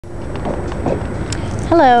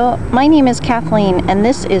Hello, my name is Kathleen, and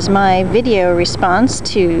this is my video response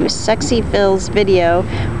to Sexy Phil's video,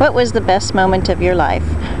 What was the best moment of your life?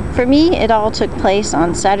 For me, it all took place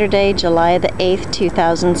on Saturday, July the 8th,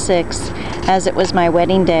 2006, as it was my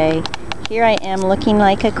wedding day. Here I am looking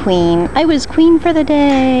like a queen. I was queen for the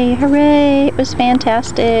day! Hooray! It was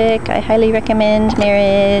fantastic. I highly recommend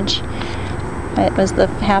marriage. It was the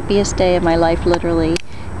happiest day of my life, literally.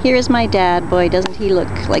 Here is my dad. Boy, doesn't he look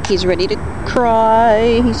like he's ready to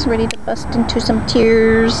cry. He's ready to bust into some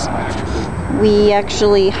tears. We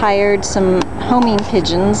actually hired some homing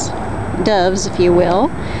pigeons, doves if you will,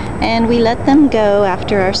 and we let them go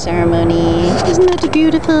after our ceremony. Isn't that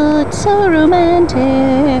beautiful? It's so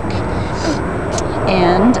romantic.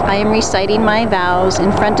 And I am reciting my vows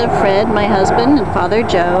in front of Fred, my husband, and Father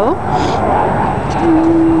Joe.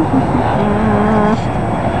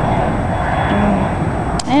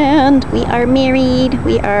 And we are married.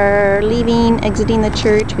 We are leaving, exiting the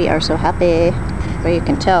church. We are so happy. Well, you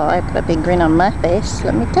can tell I put a big grin on my face,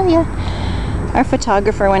 let me tell you. Our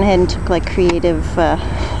photographer went ahead and took like creative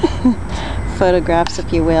photographs,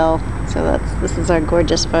 if you will. So this is our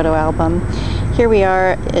gorgeous photo album. Here we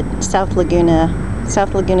are at South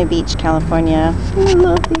Laguna Beach, California. I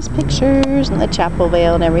love these pictures and the chapel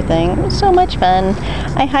veil and everything. It was so much fun.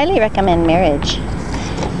 I highly recommend marriage.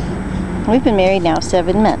 We've been married now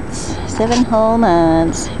 7 months. 7 whole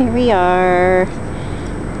months. Here we are,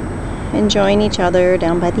 enjoying each other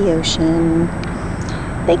down by the ocean.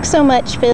 Thanks so much, Phil.